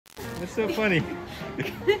That's so funny.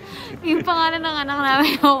 Yung pangalan ng anak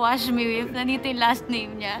namin, Wash Me With. Nandito yung last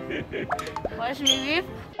name niya. Wash Me With.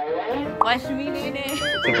 Wash Me Nene.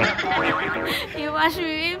 Yung Wash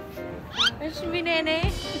Me With. Wash Me Nene.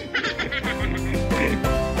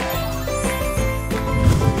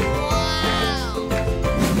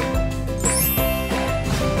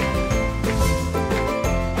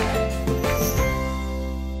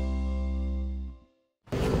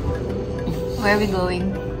 Where are we going?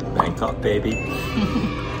 Bangkok, baby.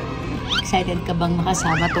 Excited ka bang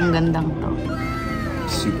makasama tong gandang to?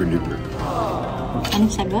 Super duper.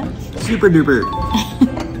 Anong sagot? Super duper.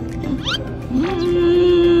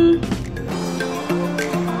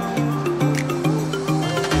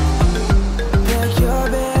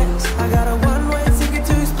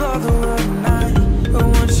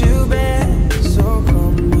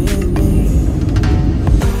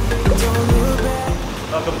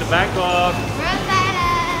 Welcome to Bangkok! We're in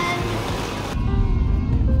Thailand!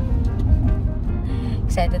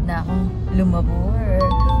 Excited na akong lumabor.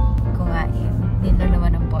 Kumain. Yun lang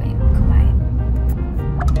naman ang point. Kumain.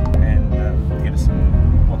 And get some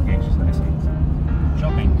walking exercises.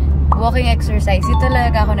 Shopping. Walking exercise. Dito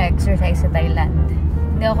talaga ako na-exercise sa Thailand.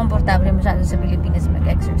 Hindi ako komportable masyado sa Pilipinas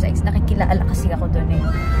mag-exercise. Nakikilala kasi ako doon eh.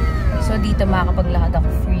 So dito makakapaglakad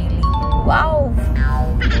ako freely. Wow!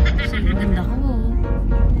 So ganda ko.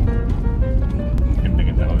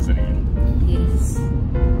 Ganda ako sa sarili. Yes.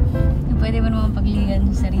 Pwede mo naman pagligan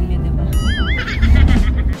sa sarili, diba?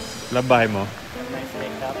 Love bahay mo?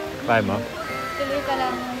 Bahay mo? Tuloy ka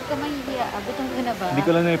lang. Hindi ka mahihiya. Butong ka na ba? Hindi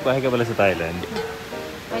ko lang naipahay ka pala sa Thailand.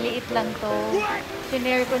 Maliit lang to.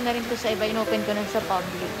 Sinare ko na rin to sa iba. Inopen ko na sa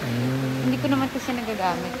public. Hindi ko naman kasi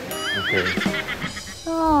nagagamit. Okay.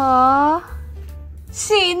 Aww.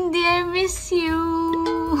 Cindy, I miss you.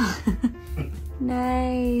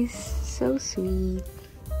 Nice. So sweet.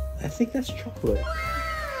 I think that's chocolate.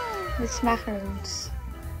 It's macarons.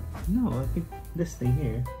 No, I think this thing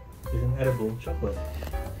here is an edible chocolate.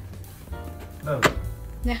 No.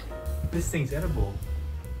 Yeah. This thing's edible.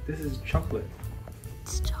 This is chocolate.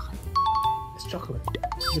 It's chocolate. It's chocolate.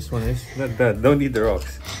 This one is. That. Don't eat the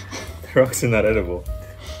rocks. The rocks are not edible.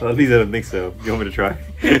 Well, at least I don't think so. You want me to try?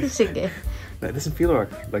 Sige. That doesn't feel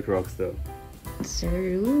like rocks though.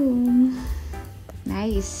 Sir.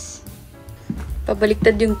 Nice.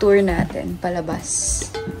 Pabaliktad yung tour natin. Palabas.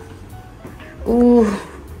 Ooh.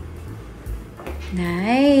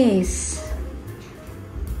 Nice.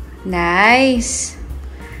 Nice.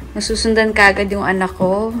 Nasusundan kagad yung anak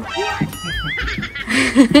ko.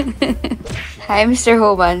 Hi, Mr.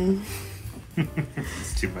 Homan.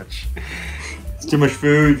 It's too much. It's too much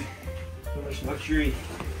food. Too much luxury.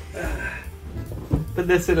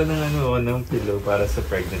 Pada sila ng pillow para sa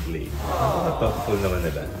pregnant lady. Thoughtful naman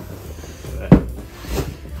nila.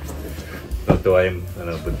 Natuwa yung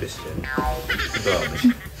buntis yan.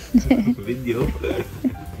 Video.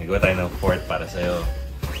 Nagawa tayo ng fort para sa'yo.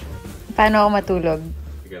 Paano ako matulog?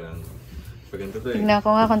 Teka lang. Paganto to eh. Tignan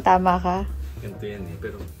ko nga kung tama ka. Ganto yan eh.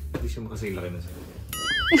 Pero hindi siya makasilaki na sa'yo.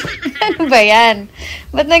 Ano ba yan?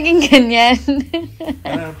 Ba't naging ganyan?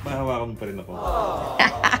 Para mahawakan pa rin ako.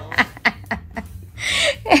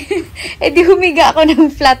 Eh di humiga ako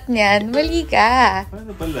ng flat niyan. Mali ka.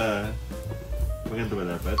 Paano pala? Maganda ba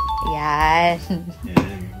dapat? Yan.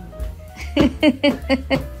 Yan.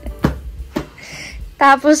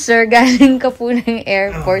 Tapos sir, galing ka po ng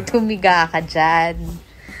airport, humiga ka dyan.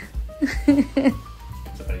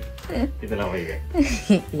 Sakay. Dito lang mahiga.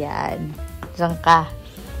 Yan. Diyan ka.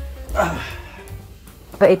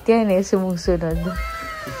 Bait yan eh, sumusunod.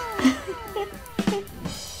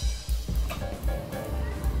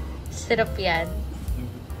 Sarap yan.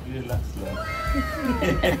 Relax lang.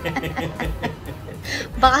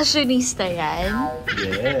 Bakasyonista yan.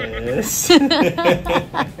 Yes!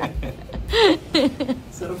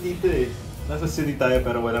 Sarap dito eh. Nasa city tayo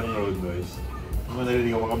pero walang road noise.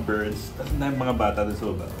 Manarinig ang mga birds. Tapos na yung mga bata doon sa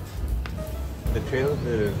baba. The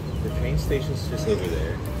train station's just over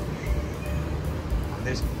there.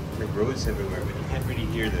 There's like roads everywhere, but you can't really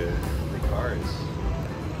hear the cars.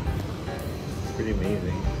 It's pretty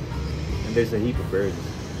amazing. And there's a heap of birds.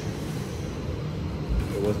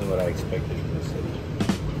 It wasn't what I expected from the city.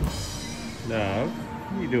 Love,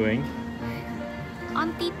 what are you doing?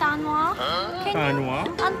 Auntie Tanwa? Tanwa?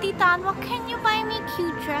 Auntie Tanwa, can you buy me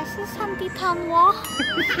cute dresses, Auntie Tanwa?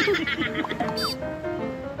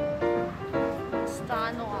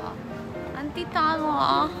 Tanwa. Auntie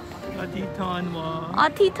Tanwa. Auntie Tanwa.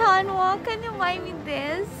 Auntie Tanwa, can you buy me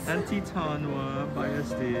this? Auntie Tanwa, buy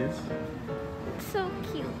us this. It's so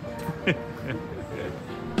cute.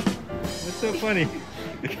 That's so funny.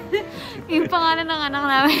 Yung pangalan ng anak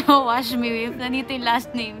namin yung Wash Me With. Nandito yung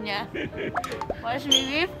last name niya. Wash Me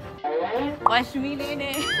With. Wash Me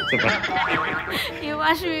Nene. Yung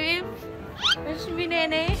Wash Me With. Wash Me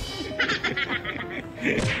Nene.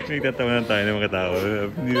 Nagtatawanan tayo ng mga tao.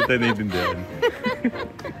 Hindi na tayo naiintindihan.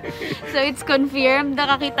 So it's confirmed.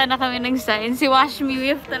 Nakakita na kami ng sign. Si Wash Me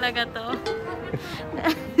With talaga to.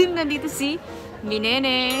 Nandito si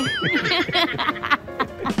Minene.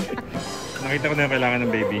 Nakita ko na yung kailangan ng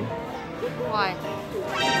baby. What?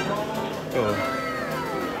 Oo.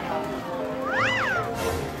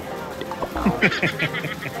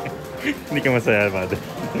 Hindi ka masaya, mother.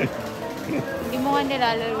 Hindi mo nga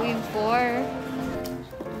nilalaro yung 4.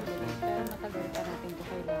 Pero matagal pa natin ito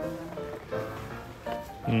kailangan.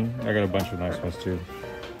 I got a bunch of nice ones too.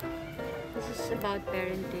 This is about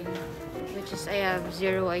parenting. Which is, I have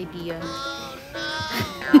zero idea.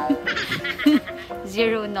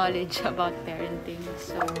 Zero knowledge about parenting.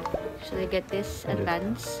 So, should I get this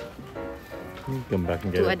advance? Come back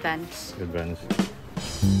and get To it. advance. Advance.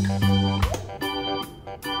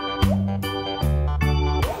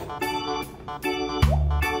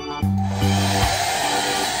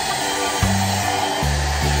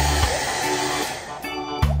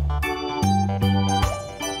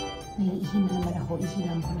 Naiihi na naman ako.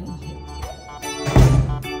 Ihilam ko ng ihi.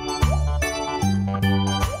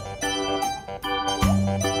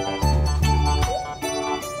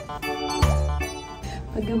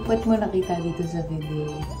 Pag-ampot mo nakita dito sa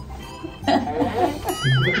video.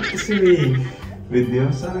 Bakit kasi may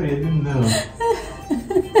video? Sorry, I didn't know.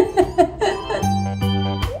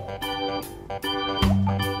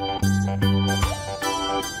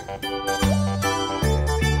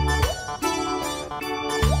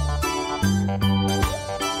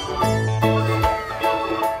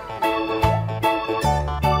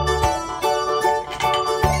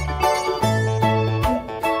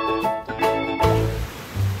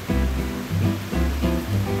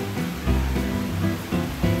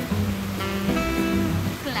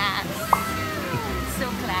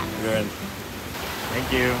 Good.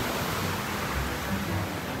 Thank you.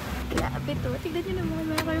 Grabe to. Tignan nyo naman.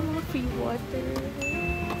 Meron kayong mga free water.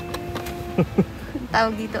 Ang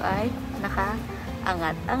tawag dito ay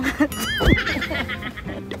naka-angat-angat.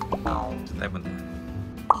 Saan tayo punta?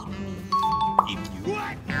 Eat you.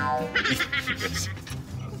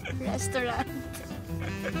 Restaurant.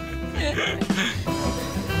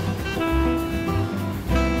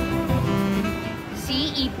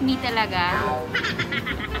 See? Eat me talaga.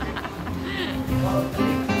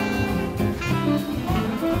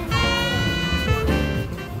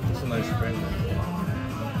 That's a nice friend.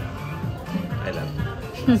 I love you.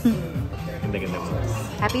 Ganda-ganda mo.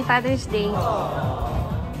 Happy Father's Day.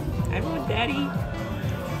 I want daddy.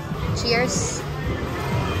 Cheers.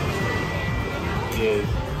 Yes.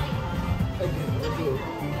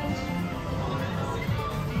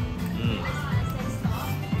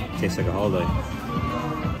 Tastes like a holiday.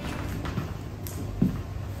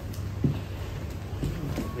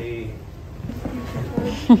 Hey.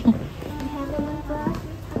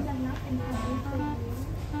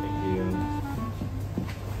 Thank you.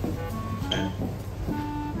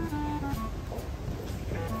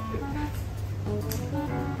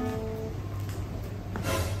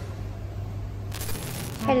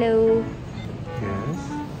 Hello. Yes.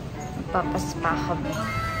 Papaspa kami.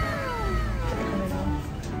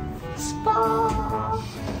 Spa!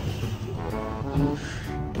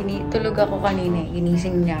 Tulog ako kanina.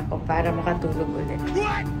 Ginising niya ako para makatulog ulit.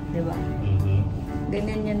 Diba?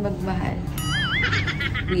 Ganyan yan magmahal.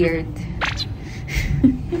 Weird.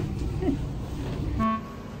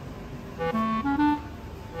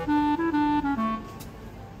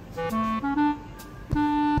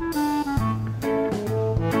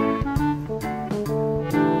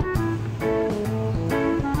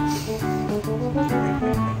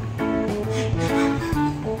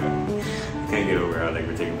 Can't get over how like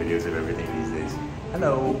we're taking videos of everything these days.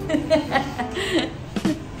 Hello.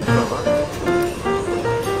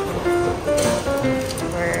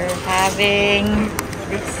 We're having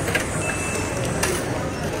this.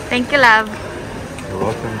 Thank you, love. You're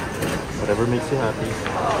welcome. Whatever makes you happy.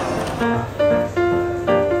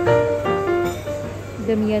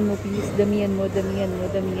 Damihan mo, please. Damihan mo, damihan mo,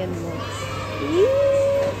 damihan mo.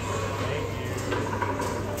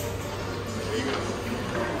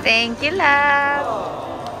 Thank you, love.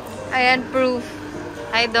 Ayan, proof.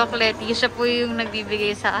 Hi, Doc Letty. Siya po yung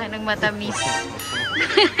nagbibigay sa akin ng matamis.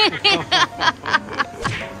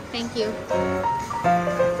 Thank you.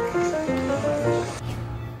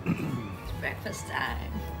 It's breakfast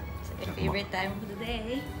time. It's my favorite time of the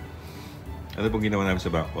day. Ano pong ginawa namin sa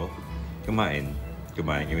Bangkok? Kumain.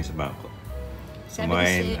 Kumain kami sa Bangkok.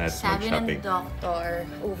 Sabi ng doctor,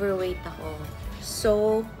 overweight ako. So,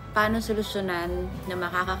 paano solusyonan na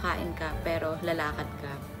makakakain ka pero lalakad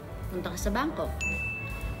ka? Punta ka sa Bangkok.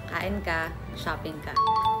 Kain ka, shopping ka.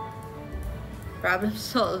 Problem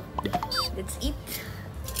solved. Let's eat.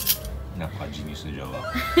 Napaka-genius na jowa.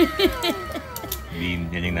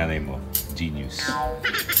 Dean, yan yung nanay mo. Genius.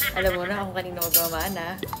 Alam mo na kung kanino magamaan,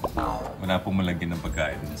 ha? Wala pong malagyan ng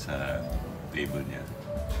pagkain sa table niya.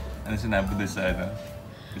 Ano sinabi doon sa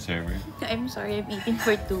the server? I'm sorry, I'm eating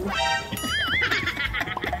for two.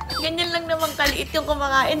 Ganyan lang naman kaliit yung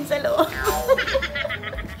kumakain sa loob.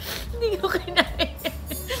 Hindi ko kinain.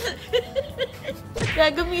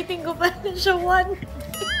 Gagamitin ko pa na siya one.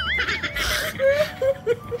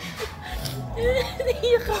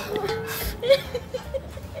 Naiyak ako.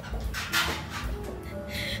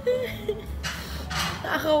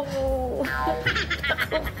 Ako ko.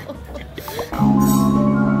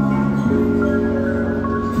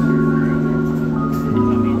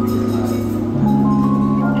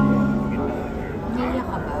 Naiyak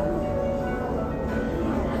ka ba?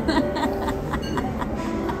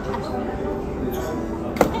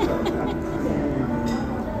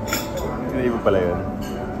 Hindi mo pala yun.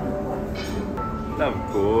 Love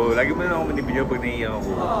ko. Lagi mo na ako manibigyan pag naiiyak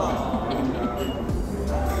ako.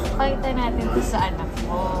 Pakita natin ito sa anak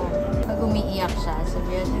mo. Pag umiiyak siya,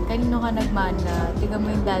 sabihan, kanino ka nagmana? Tingnan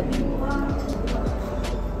mo yung daddy mo.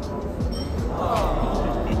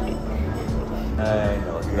 Ay,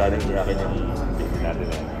 no. Sigurado yung iyakin yung baby natin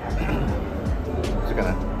eh. Gusto ka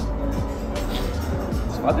na?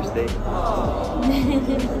 It's Father's Day.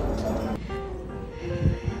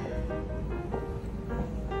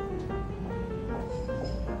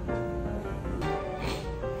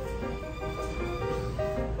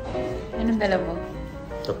 Anong dala mo?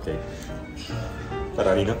 Cupcake.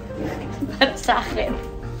 Para rino? Para sa akin.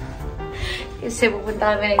 Kasi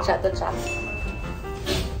pupunta kami ng chat-to-chat.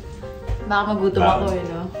 Baka magutom ako eh,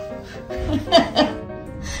 no?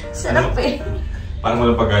 Sarap eh. Parang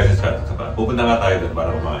walang pagkain sa chat. Pupunta nga tayo doon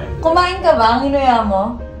para kumain. Kumain ka ba? Ang hinuya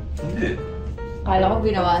mo? Hindi. Kala ko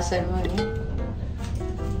binawasan mo eh.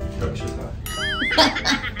 Sabi siya sa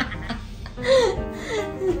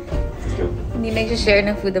Hindi nagsishare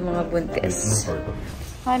ng food ang mga buntis.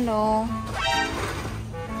 Ano?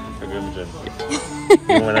 Kagam dyan.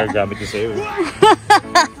 Hindi mo nagagamit ko sa'yo.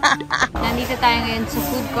 Nandito tayo ngayon sa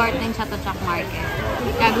food court ng Chat-to-Chat Market.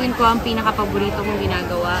 Gagawin ko ang pinaka-paborito kong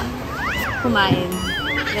ginagawa. Kumain.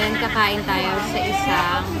 Then kakain tayo sa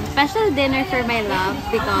isang special dinner for my love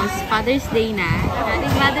because Father's Day na.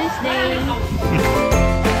 Happy Father's Day!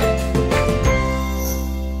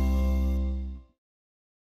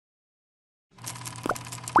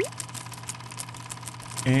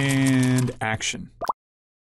 And action.